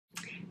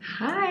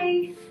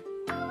Hi!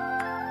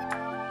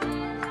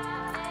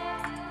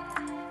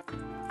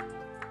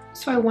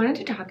 So I wanted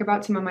to talk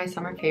about some of my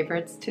summer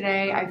favorites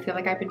today. I feel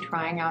like I've been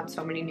trying out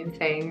so many new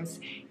things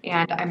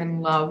and I'm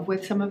in love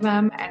with some of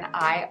them, and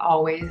I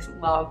always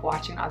love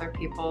watching other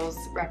people's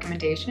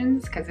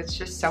recommendations because it's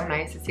just so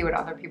nice to see what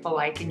other people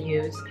like and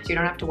use. So you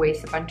don't have to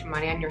waste a bunch of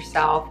money on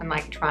yourself and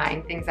like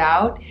trying things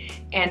out.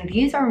 And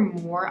these are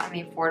more on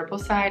the affordable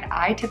side.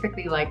 I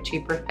typically like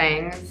cheaper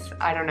things.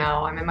 I don't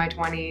know, I'm in my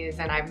 20s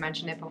and I've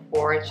mentioned it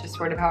before. It's just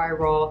sort of how I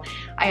roll.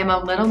 I am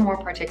a little more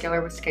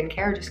particular with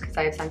skincare just because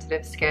I have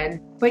sensitive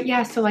skin. But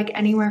yeah, so like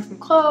anywhere from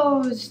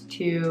clothes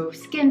to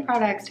skin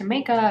products to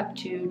makeup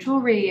to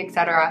jewelry,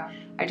 etc.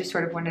 I just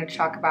sort of wanted to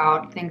talk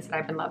about things that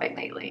I've been loving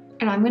lately.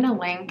 And I'm gonna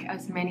link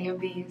as many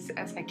of these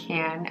as I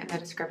can in the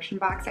description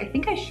box. I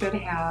think I should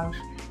have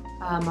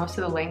most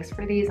of the links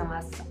for these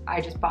unless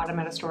I just bought them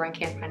at a store and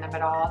can't find them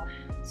at all.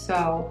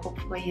 So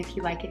hopefully if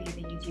you like any of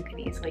these, you can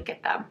easily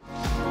get them.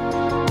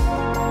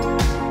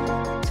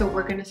 So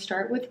we're gonna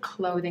start with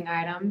clothing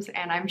items,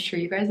 and I'm sure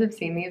you guys have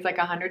seen these like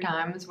 100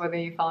 times, whether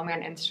you follow me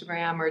on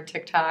Instagram or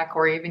TikTok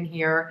or even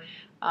here.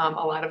 A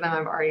lot of them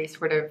I've already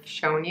sort of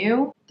shown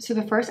you. So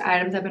the first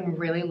items I've been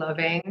really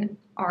loving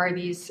are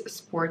these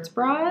sports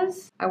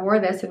bras. I wore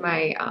this in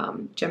my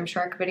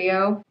Gymshark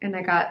video, and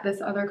I got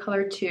this other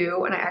color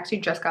too, and I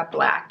actually just got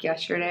black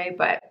yesterday,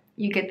 but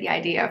you get the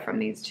idea from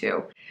these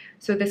two.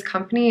 So this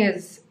company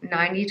is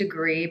 90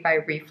 Degree by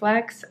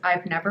Reflex.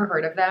 I've never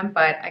heard of them,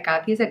 but I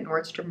got these at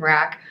Nordstrom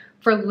Rack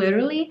for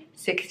literally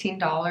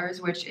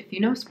 $16, which if you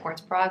know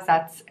sports bras,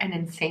 that's an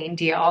insane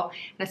deal.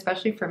 And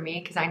especially for me,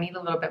 because I need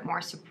a little bit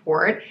more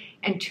support.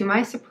 And to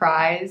my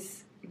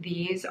surprise,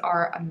 these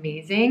are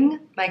amazing.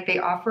 Like they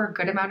offer a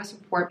good amount of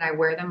support and I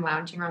wear them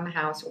lounging around the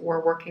house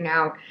or working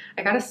out.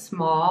 I got a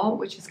small,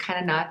 which is kind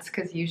of nuts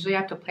because usually I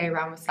have to play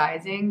around with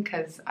sizing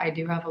because I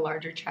do have a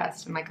larger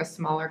chest and like a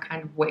smaller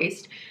kind of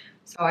waist.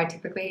 So I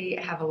typically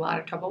have a lot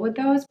of trouble with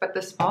those, but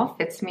the small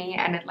fits me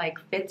and it like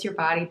fits your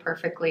body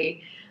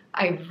perfectly.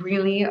 I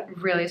really,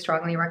 really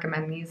strongly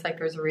recommend these. Like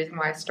there's a reason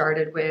why I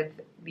started with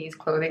these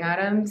clothing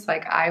items.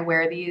 Like I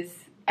wear these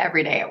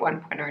every day at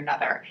one point or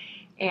another.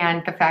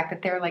 And the fact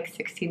that they're like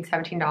 $16,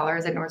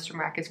 $17 at Nordstrom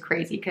Rack is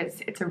crazy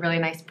because it's a really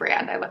nice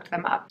brand. I looked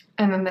them up.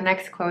 And then the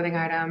next clothing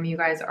item, you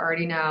guys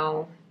already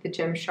know, the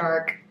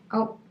Gymshark.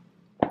 Oh,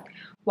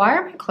 why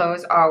are my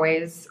clothes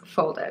always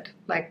folded?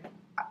 Like,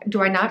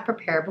 do I not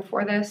prepare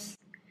before this?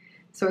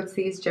 So it's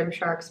these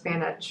Gymshark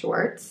spandex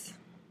shorts.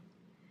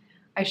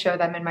 I show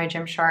them in my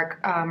Gymshark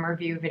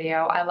review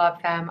video. I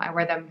love them. I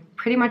wear them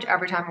pretty much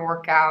every time I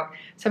work out,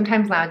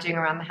 sometimes lounging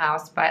around the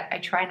house, but I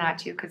try not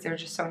to because they're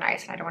just so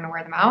nice and I don't want to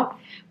wear them out.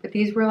 But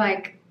these were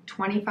like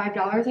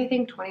 $25, I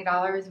think,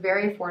 $20,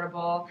 very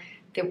affordable.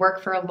 They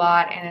work for a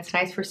lot and it's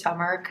nice for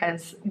summer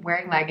because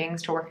wearing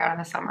leggings to work out in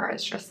the summer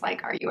is just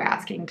like, are you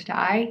asking to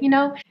die, you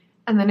know?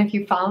 And then if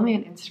you follow me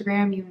on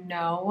Instagram, you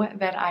know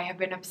that I have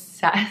been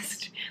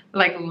obsessed,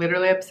 like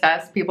literally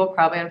obsessed. People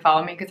probably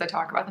unfollow me because I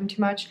talk about them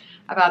too much,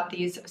 about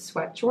these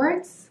sweat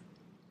shorts.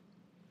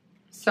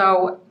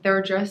 So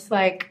they're just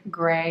like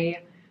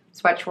gray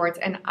sweat shorts,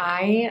 and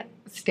I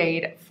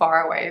stayed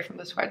far away from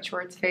the sweat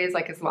shorts phase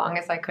like as long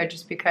as I could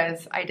just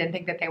because I didn't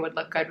think that they would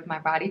look good with my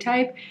body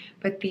type.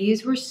 But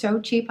these were so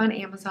cheap on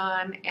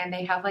Amazon and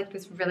they have like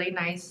this really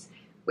nice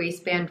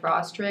waistband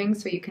drawstring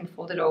so you can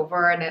fold it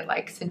over and it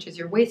like cinches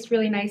your waist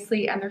really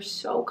nicely, and they're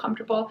so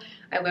comfortable.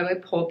 I literally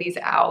pulled these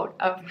out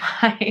of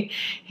my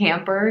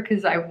hamper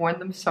because I've worn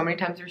them so many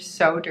times. They're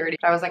so dirty.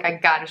 I was like, I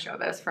gotta show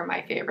this for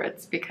my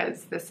favorites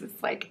because this is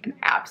like an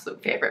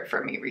absolute favorite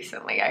for me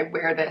recently. I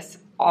wear this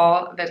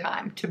all the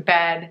time, to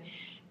bed,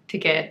 to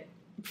get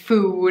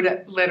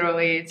food,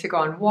 literally to go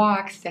on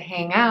walks, to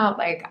hang out.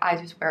 Like I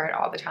just wear it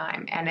all the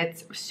time and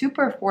it's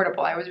super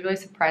affordable. I was really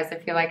surprised. I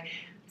feel like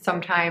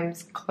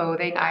sometimes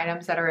clothing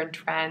items that are in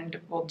trend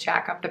will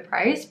jack up the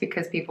price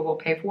because people will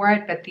pay for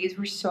it, but these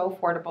were so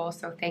affordable,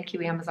 so thank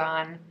you,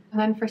 Amazon. And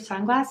then for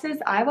sunglasses,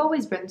 I've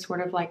always been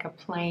sort of like a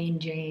plain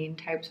Jane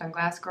type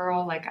sunglass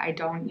girl. Like I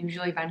don't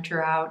usually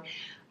venture out.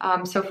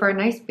 So for a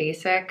nice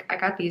basic, I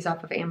got these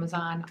off of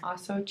Amazon,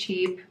 also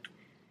cheap.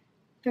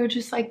 They're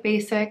just like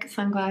basic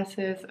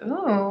sunglasses.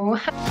 Ooh.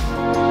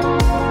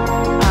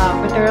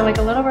 But they're like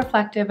a little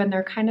reflective and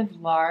they're kind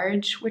of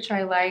large, which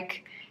I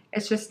like.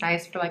 It's just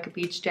nice for like a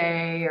beach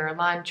day or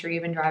lunch or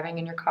even driving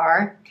in your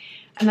car.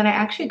 And then I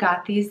actually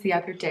got these the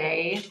other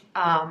day.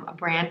 A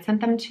brand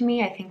sent them to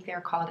me. I think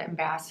they're called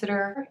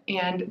Ambassador.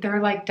 And they're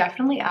like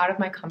definitely out of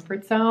my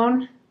comfort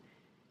zone.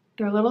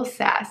 They're a little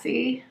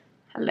sassy.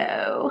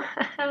 Hello.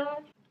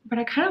 But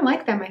I kind of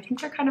like them. I think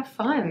they're kind of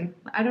fun.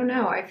 I don't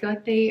know. I feel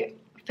like they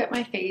fit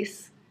my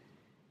face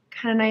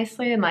kind of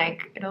nicely and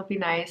like it'll be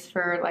nice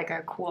for like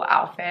a cool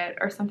outfit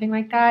or something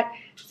like that.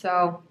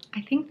 So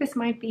I think this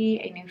might be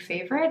a new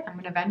favorite. I'm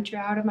gonna venture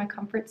out of my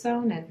comfort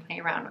zone and play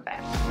around with it.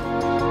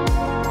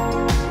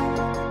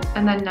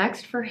 And then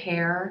next for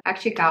hair, I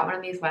actually got one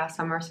of these last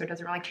summer, so it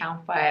doesn't really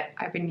count, but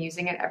I've been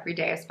using it every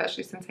day,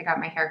 especially since I got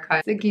my hair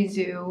cut. It's a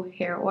Gisou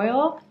Hair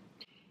Oil.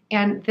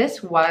 And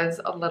this was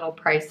a little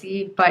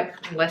pricey, but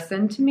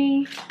listen to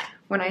me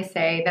when I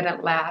say that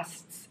it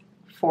lasts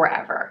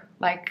forever.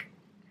 Like,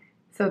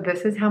 so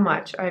this is how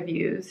much I've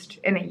used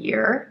in a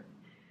year.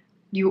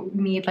 You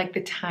need like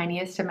the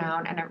tiniest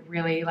amount and it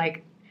really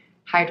like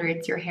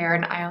hydrates your hair,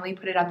 and I only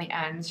put it on the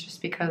ends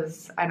just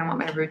because I don't want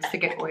my roots to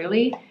get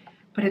oily,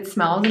 but it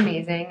smells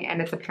amazing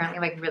and it's apparently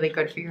like really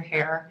good for your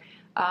hair.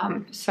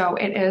 So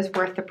it is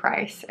worth the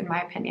price in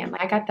my opinion.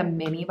 I got the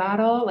mini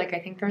bottle, like I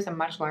think there's a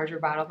much larger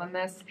bottle than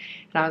this,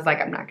 and I was like,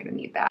 I'm not gonna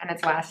need that, and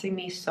it's lasting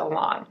me so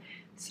long.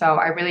 So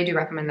I really do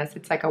recommend this.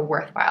 It's like a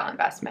worthwhile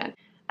investment.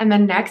 And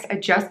then next, I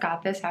just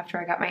got this after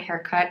I got my hair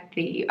cut.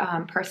 The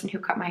person who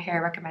cut my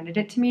hair recommended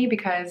it to me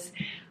because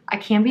I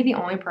can't be the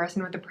only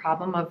person with the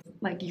problem of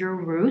like your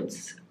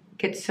roots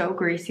get so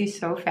greasy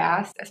so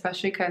fast,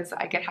 especially because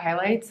I get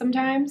highlights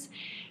sometimes.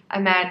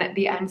 And then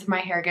the ends of my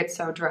hair get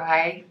so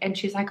dry. And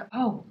she's like,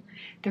 oh,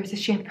 there's a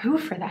shampoo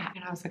for that.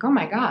 And I was like, oh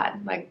my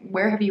God, like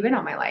where have you been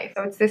all my life?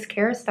 So it's this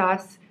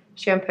Kerastase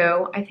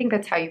shampoo. I think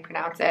that's how you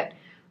pronounce it.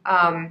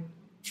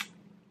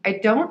 I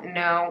don't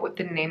know what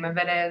the name of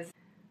it is.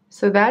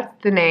 So that's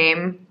the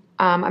name.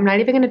 I'm not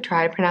even gonna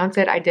try to pronounce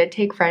it. I did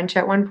take French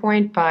at one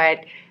point,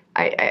 but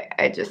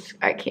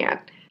I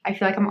can't. I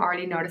feel like I'm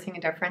already noticing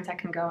a difference. I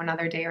can go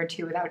another day or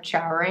two without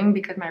showering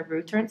because my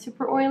roots aren't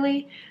super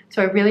oily.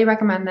 So I really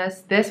recommend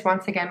this. This,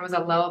 once again, was a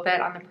little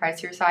bit on the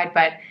pricier side,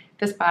 but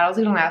this bottle's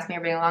gonna last me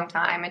a really long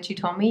time. And she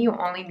told me you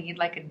only need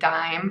like a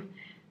dime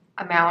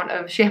amount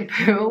of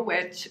shampoo,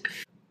 which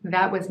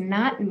that was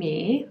not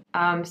me.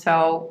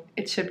 So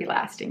it should be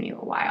lasting you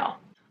a while.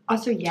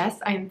 Also, yes,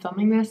 I am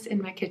filming this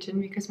in my kitchen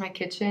because my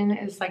kitchen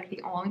is like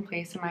the only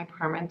place in my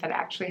apartment that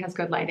actually has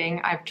good lighting.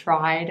 I've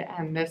tried,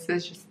 and this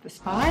is just the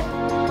spot.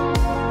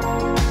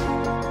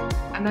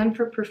 And then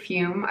for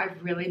perfume,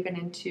 I've really been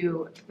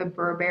into the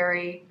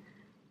Burberry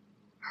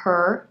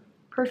Her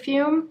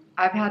perfume.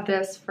 I've had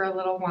this for a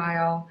little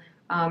while,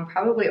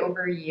 probably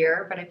over a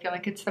year, but I feel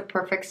like it's the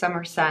perfect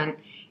summer scent.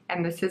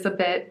 And this is a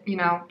bit, you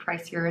know,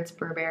 pricier, it's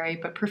Burberry,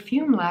 but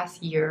perfume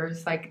lasts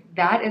years. Like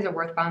that is a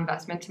worthwhile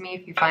investment to me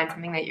if you find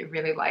something that you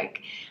really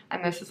like.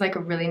 And this is like a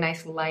really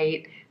nice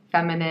light,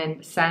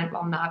 feminine scent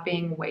while not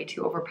being way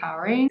too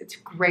overpowering. It's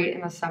great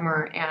in the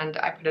summer and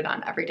I put it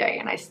on every day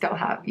and I still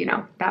have, you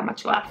know, that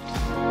much left.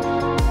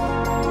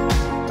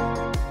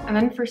 And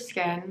then for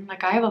skin,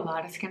 like I have a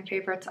lot of skin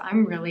favorites.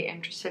 I'm really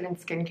interested in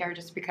skincare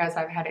just because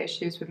I've had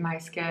issues with my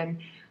skin.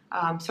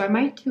 So I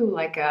might do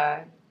like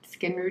a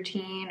skin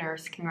routine or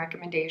skin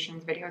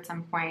recommendations video at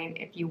some point.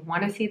 If you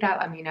want to see that,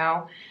 let me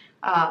know.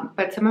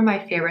 But some of my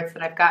favorites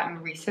that I've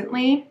gotten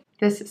recently,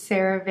 this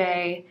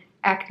CeraVe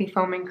Acne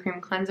Foaming Cream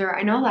Cleanser.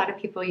 I know a lot of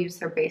people use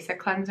their basic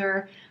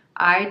cleanser.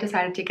 I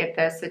decided to get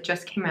this. It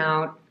just came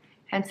out,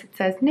 hence it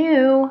says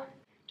new,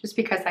 just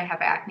because I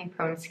have acne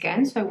prone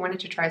skin. So I wanted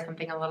to try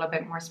something a little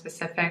bit more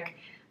specific.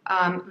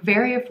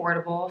 Very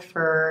affordable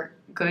for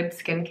good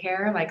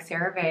skincare, like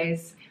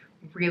CeraVe's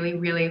really,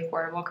 really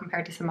affordable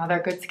compared to some other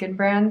good skin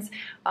brands.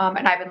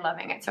 And I've been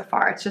loving it so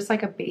far. It's just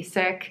like a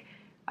basic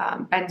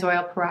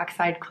benzoyl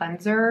peroxide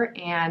cleanser,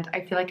 and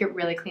I feel like it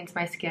really cleans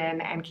my skin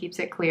and keeps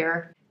it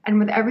clear. And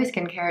with every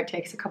skincare, it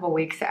takes a couple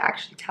weeks to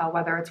actually tell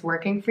whether it's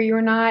working for you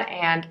or not.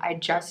 And I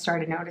just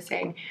started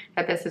noticing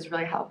that this is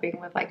really helping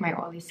with like my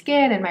oily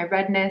skin and my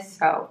redness,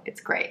 so it's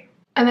great.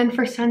 And then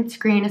for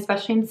sunscreen,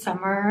 especially in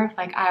summer,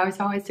 like I was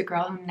always the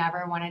girl who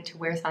never wanted to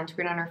wear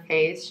sunscreen on her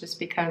face just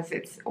because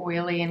it's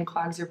oily and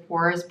clogs your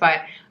pores,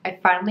 but I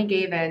finally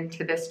gave in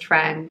to this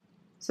trend.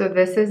 So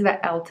this is the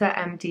Elta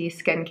MD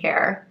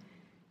skincare,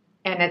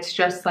 and it's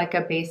just like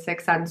a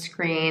basic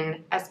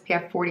sunscreen,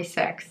 SPF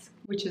 46,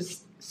 which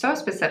is so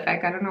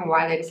specific. I don't know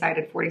why they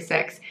decided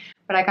 46,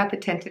 but I got the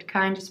tinted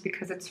kind just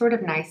because it's sort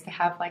of nice to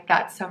have like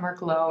that summer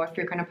glow if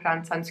you're gonna put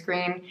on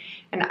sunscreen.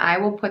 And I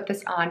will put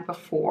this on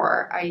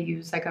before I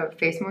use like a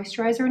face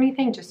moisturizer or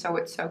anything, just so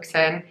it soaks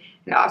in.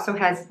 It also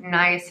has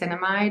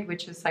niacinamide,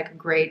 which is like a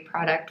great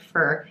product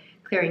for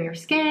clearing your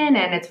skin,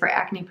 and it's for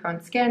acne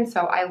prone skin,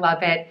 so I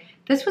love it.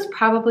 This was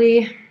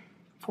probably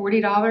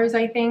 $40,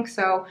 I think,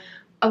 so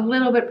a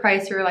little bit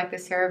pricier. Like the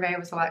CeraVe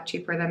was a lot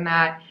cheaper than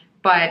that,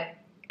 but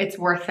it's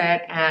worth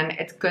it and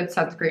it's good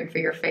sunscreen for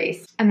your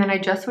face. And then I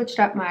just switched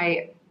up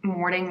my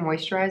morning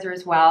moisturizer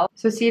as well.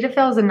 So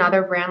Cetaphil is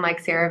another brand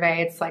like CeraVe.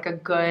 It's like a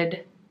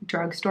good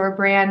drugstore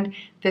brand.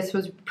 This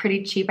was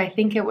pretty cheap. I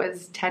think it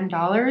was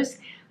 $10.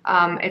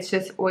 It's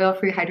just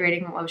oil-free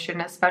hydrating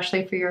lotion,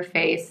 especially for your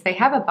face. They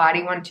have a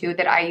body one too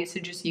that I used to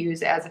just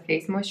use as a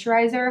face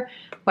moisturizer,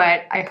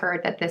 but I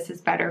heard that this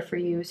is better for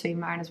you, so you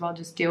might as well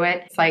just do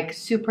it. It's like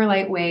super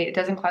lightweight, it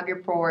doesn't clog your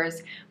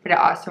pores, but it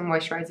also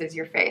moisturizes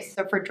your face.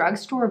 So for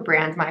drugstore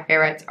brands, my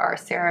favorites are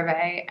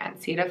CeraVe and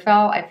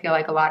Cetaphil. I feel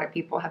like a lot of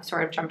people have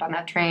sort of jumped on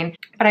that train,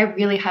 but I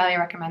really highly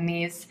recommend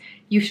these.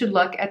 You should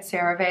look at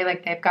CeraVe,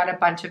 like they've got a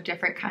bunch of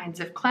different kinds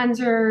of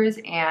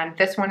cleansers, and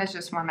this one is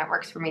just one that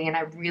works for me, and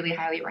I really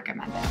highly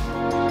recommend it.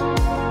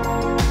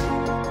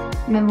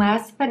 And then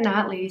last but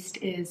not least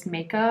is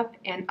makeup,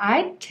 and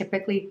I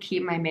typically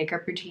keep my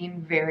makeup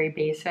routine very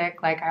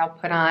basic. Like I'll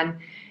put on,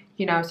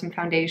 you know, some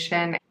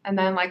foundation And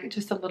then like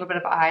just a little bit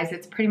of eyes.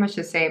 It's pretty much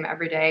the same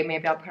every day.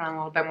 Maybe I'll put on a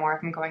little bit more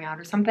if I'm going out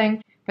or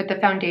something. But the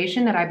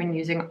foundation that I've been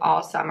using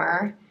all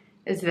summer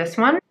is this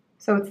one.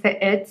 So it's the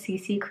IT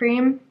CC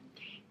cream,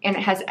 and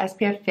it has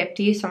SPF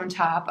 50. So on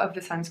top of the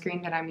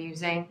sunscreen that I'm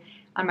using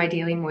on my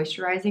daily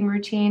moisturizing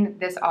routine,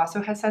 this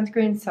also has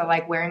sunscreen. So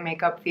like wearing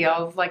makeup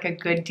feels like a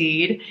good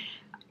deed.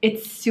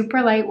 It's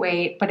super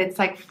lightweight, but it's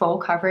like full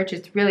coverage.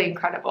 It's really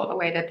incredible the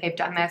way that they've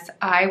done this.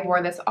 I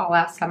wore this all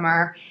last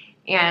summer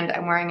and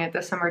I'm wearing it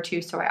this summer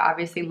too, so I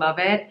obviously love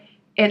it.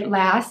 It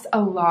lasts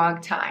a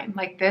long time.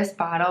 Like this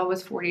bottle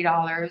was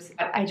 $40.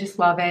 I just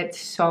love it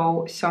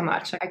so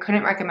much. Like, I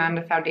couldn't recommend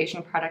a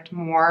foundation product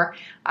more.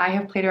 I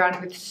have played around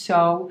with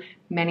so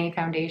many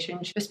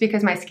foundations just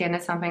because my skin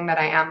is something that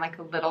I am like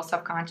a little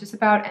self-conscious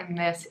about, and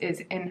this is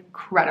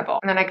incredible.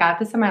 And then I got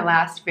this in my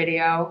last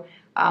video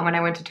when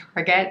I went to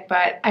Target,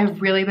 but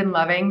I've really been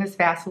loving this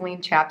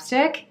Vaseline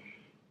chapstick.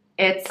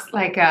 It's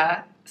like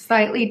a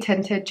slightly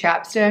tinted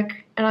chapstick,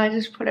 and I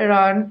just put it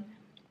on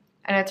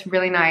and it's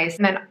really nice.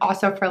 And then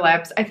also for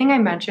lips, I think I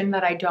mentioned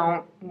that I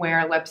don't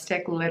wear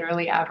lipstick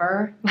literally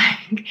ever,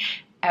 like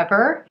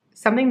ever.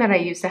 Something that I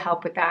use to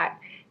help with that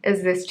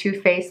is this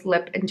Too Faced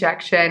Lip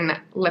Injection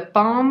Lip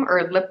Balm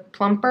or Lip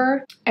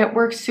Plumper. It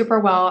works super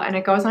well and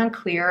it goes on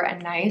clear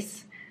and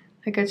nice.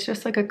 Like it's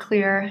just like a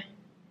clear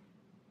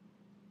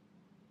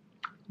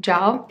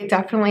gel. It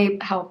definitely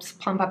helps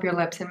plump up your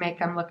lips and make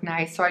them look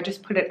nice. So I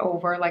just put it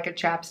over like a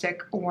chapstick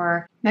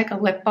or like a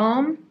lip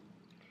balm.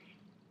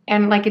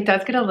 And like it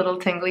does get a little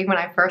tingly. When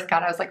I first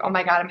got it, I was like, oh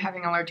my God, I'm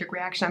having an allergic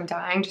reaction. I'm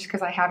dying, just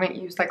because I haven't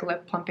used like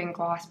lip plumping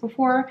gloss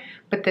before.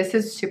 But this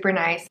is super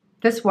nice.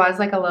 This was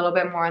like a little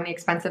bit more on the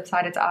expensive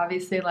side. It's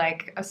obviously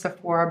like a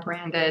Sephora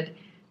branded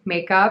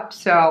makeup,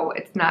 so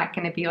it's not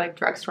going to be like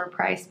drugstore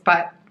price,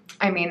 but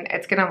I mean,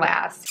 it's going to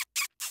last.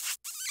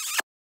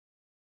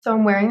 So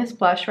I'm wearing this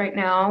blush right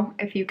now,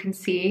 if you can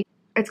see.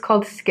 It's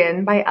called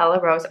Skin by Ella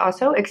Rose.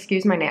 Also,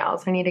 excuse my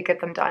nails, I need to get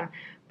them done.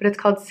 But it's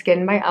called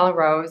Skin by Ella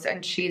Rose,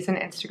 and she's an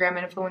Instagram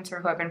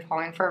influencer who I've been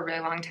following for a really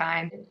long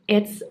time.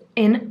 It's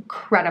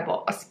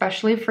incredible,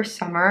 especially for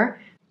summer.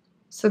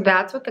 So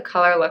that's what the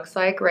color looks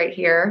like right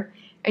here.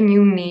 And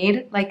you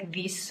need like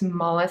the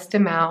smallest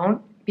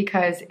amount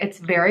because it's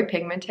very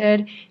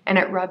pigmented and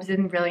it rubs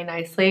in really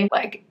nicely.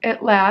 Like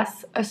it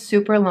lasts a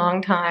super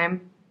long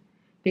time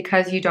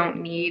because you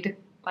don't need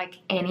like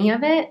any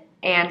of it.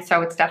 And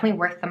so it's definitely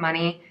worth the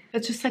money.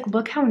 It's just like,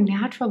 look how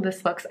natural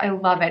this looks. I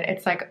love it.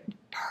 It's like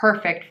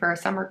perfect for a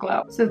summer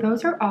glow. So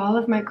those are all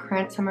of my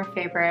current summer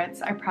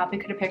favorites. I probably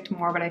could have picked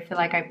more, but I feel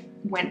like I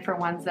went for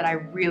ones that I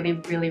really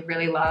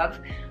love.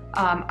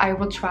 I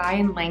will try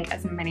and link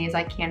as many as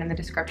I can in the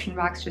description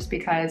box just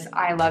because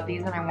I love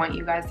these and I want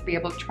you guys to be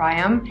able to try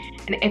them.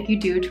 And if you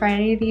do try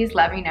any of these,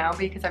 let me know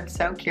because I'm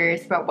so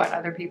curious about what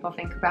other people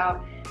think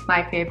about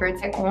my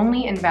favorites. I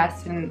only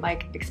invest in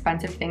like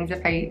expensive things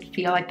if I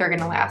feel like they're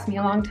gonna last me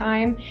a long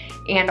time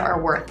and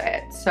are worth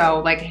it. So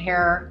like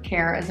hair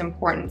care is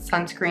important,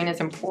 sunscreen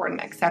is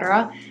important,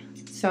 etc.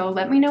 So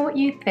let me know what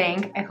you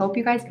think. I hope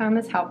you guys found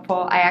this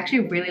helpful. I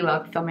actually really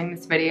love filming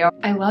this video.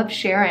 I love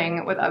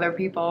sharing with other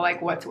people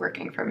like what's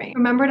working for me.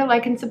 Remember to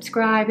like and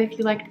subscribe if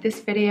you liked this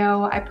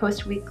video. I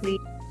post weekly.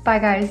 Bye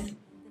guys.